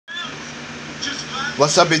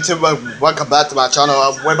What's up, YouTube? Welcome back to my channel.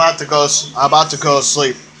 I'm about to go to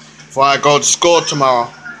sleep before I go to school tomorrow.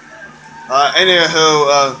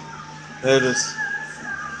 Anywho,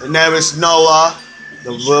 the name is Nola,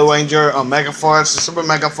 the Blue Ranger on Megaforce, the Super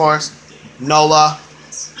Megaforce. Nola.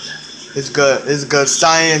 It's good. It's good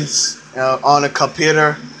science on a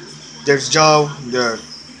computer. There's Joe.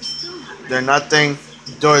 They're nothing.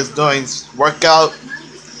 Doing workout.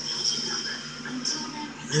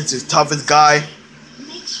 He's the toughest guy.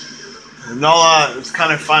 Nola is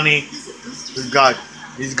kind of funny. He's got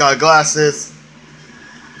glasses.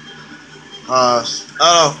 I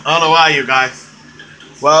don't know why, you guys.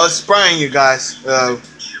 Well, it's spring, you guys.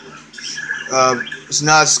 It's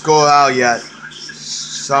not school out yet.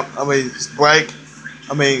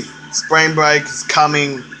 Spring break is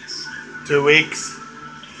coming 2 weeks.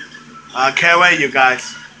 I can't wait, you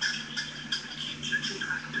guys.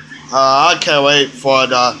 I can't wait for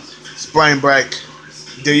the spring break.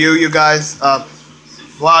 Do you guys?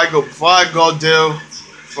 Before I go do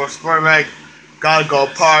for spring break, gotta go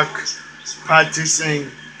park,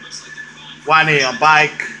 practicing riding a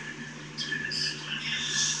bike,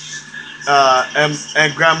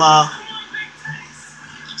 and grandma,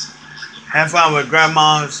 have fun with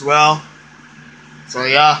grandma as well. So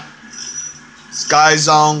yeah, Sky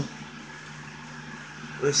Zone.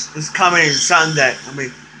 It's coming Sunday. I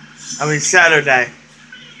mean Saturday,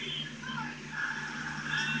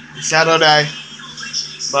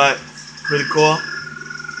 but pretty cool.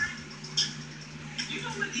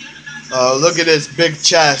 Look at this big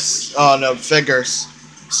chest on the figures.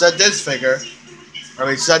 Set this figure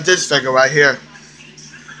right here.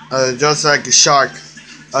 Just like a shark.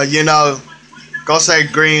 Go say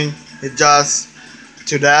green. It just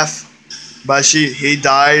to death, but he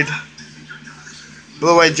died.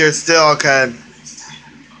 Blue Ranger still okay.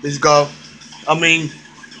 Let's go.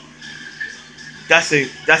 That's a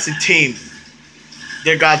team.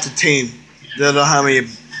 They got the team. They don't have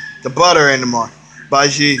the butter anymore. But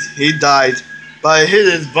he died. But he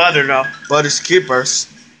is butter though. Butter's keepers.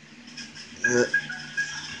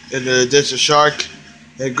 And there's a shark.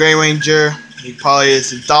 A Grey Ranger. He probably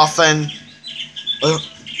is a dolphin.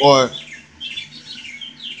 Or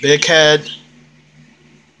big head.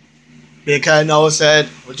 Big head, nose head.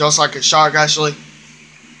 Or just like a shark actually.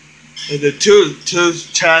 And the two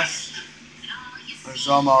chests. It's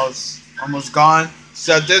almost gone.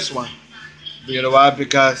 Except this one. You know why?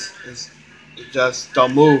 Because it just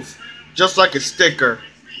don't move. Just like a sticker.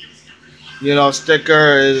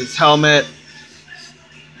 Sticker is helmet.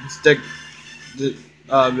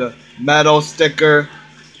 The metal sticker.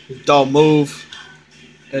 It don't move.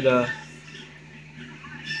 And the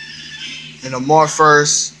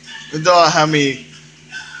morphers. It don't have me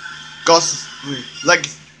ghost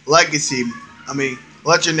legacy.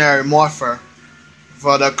 Legendary morpher.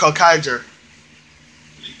 For the Kokaiger.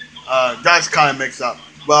 That's kind of mixed up.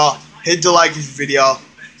 Well, hit the like this video.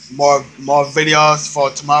 More videos for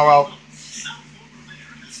tomorrow.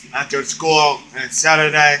 After school and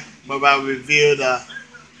Saturday, where I review the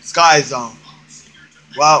Sky Zone.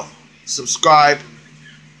 Well, subscribe.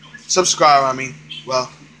 Well,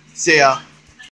 see ya.